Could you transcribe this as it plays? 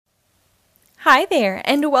Hi there,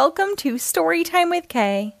 and welcome to Storytime with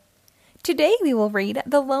Kay. Today we will read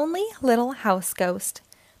The Lonely Little House Ghost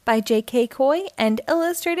by J.K. Coy and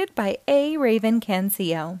illustrated by A. Raven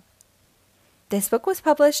Cancillo. This book was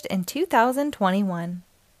published in 2021.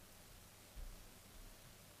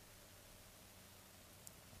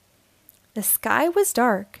 The sky was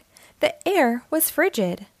dark. The air was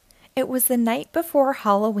frigid. It was the night before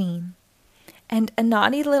Halloween, and a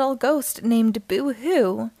naughty little ghost named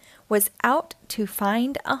Boo-Hoo was out to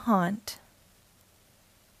find a haunt.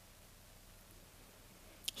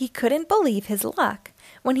 He couldn't believe his luck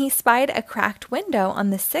when he spied a cracked window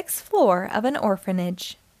on the 6th floor of an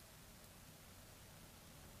orphanage.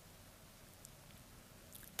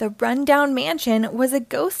 The run-down mansion was a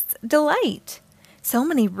ghost's delight. So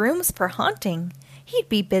many rooms for haunting, he'd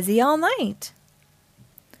be busy all night.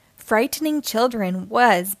 Frightening children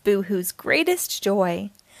was Boo-Hoo's greatest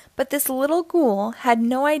joy, but this little ghoul had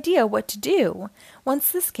no idea what to do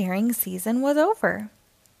once the scaring season was over.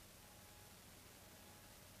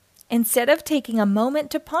 Instead of taking a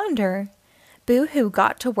moment to ponder, Boo-Hoo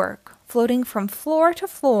got to work, floating from floor to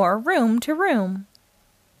floor, room to room.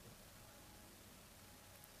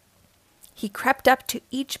 He crept up to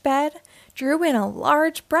each bed, drew in a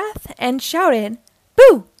large breath, and shouted,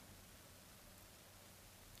 "Boo!"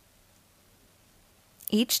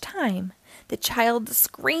 Each time, the child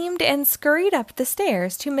screamed and scurried up the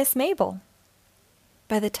stairs to Miss Mabel.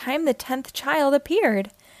 By the time the 10th child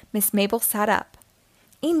appeared, Miss Mabel sat up.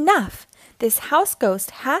 "Enough! This house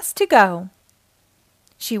ghost has to go!"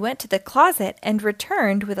 She went to the closet and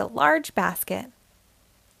returned with a large basket.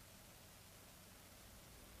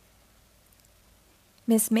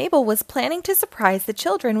 Miss Mabel was planning to surprise the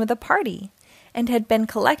children with a party and had been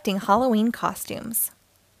collecting Halloween costumes.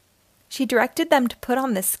 She directed them to put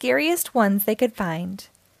on the scariest ones they could find.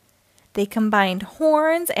 They combined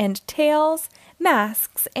horns and tails,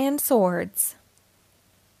 masks and swords.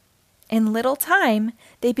 In little time,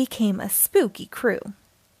 they became a spooky crew.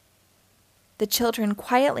 The children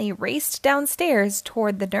quietly raced downstairs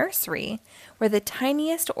toward the nursery, where the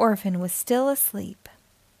tiniest orphan was still asleep.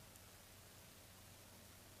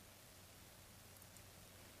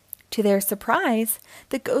 To their surprise,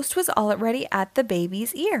 the ghost was already at the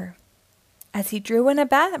baby's ear. As he drew in a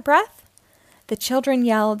breath, the children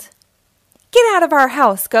yelled, "Get out of our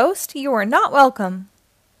house, ghost! You are not welcome!"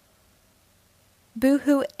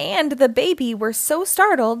 Boo-Hoo and the baby were so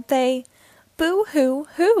startled they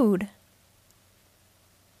boo-hoo-hooed.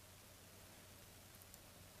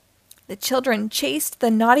 The children chased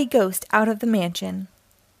the naughty ghost out of the mansion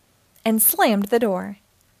and slammed the door.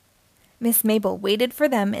 Miss Mabel waited for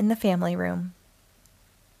them in the family room.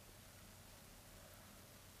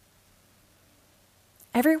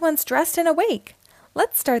 "Everyone's dressed and awake.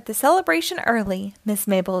 Let's start the celebration early," Miss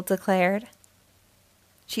Mabel declared.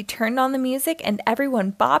 She turned on the music and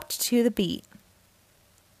everyone bopped to the beat.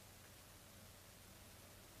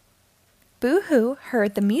 Boo-Hoo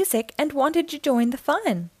heard the music and wanted to join the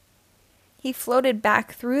fun. He floated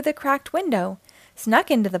back through the cracked window,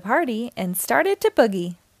 snuck into the party, and started to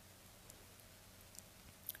boogie.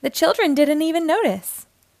 The children didn't even notice,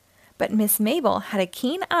 but Miss Mabel had a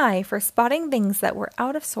keen eye for spotting things that were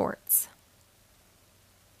out of sorts.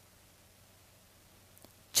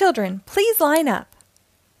 "Children, please line up."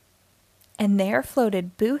 And there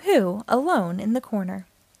floated Boo-Hoo alone in the corner.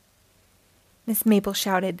 Miss Mabel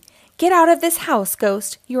shouted, "Get out of this house,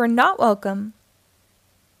 ghost! You are not welcome!"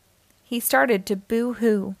 He started to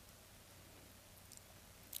boo-hoo.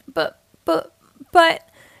 But,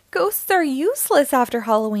 ghosts are useless after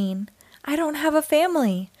Halloween. I don't have a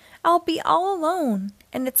family. I'll be all alone,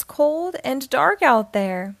 and it's cold and dark out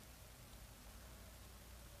there."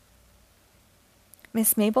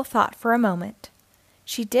 Miss Mabel thought for a moment.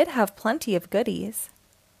 She did have plenty of goodies.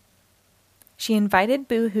 She invited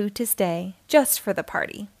Boo-Hoo to stay, just for the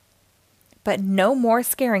party. But no more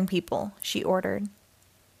scaring people, she ordered.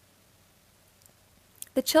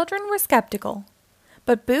 The children were skeptical,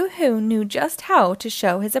 but Boo-Hoo knew just how to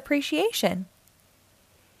show his appreciation.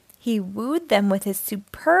 He wooed them with his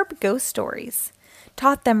superb ghost stories,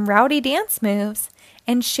 taught them rowdy dance moves,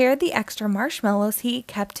 and shared the extra marshmallows he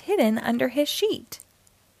kept hidden under his sheet.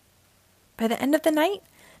 By the end of the night,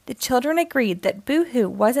 the children agreed that Boo-Hoo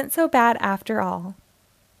wasn't so bad after all.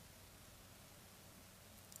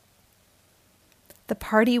 The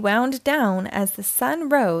party wound down as the sun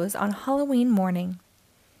rose on Halloween morning.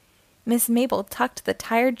 Miss Mabel tucked the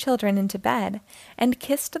tired children into bed and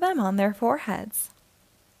kissed them on their foreheads.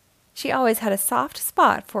 She always had a soft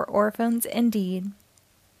spot for orphans indeed.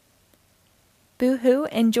 Boo-Hoo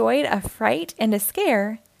enjoyed a fright and a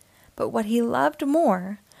scare, but what he loved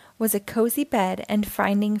more was a cozy bed and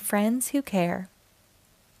finding friends who care.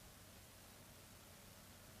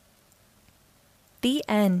 The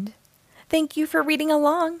end. Thank you for reading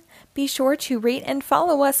along. Be sure to rate and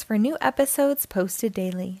follow us for new episodes posted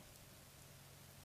daily.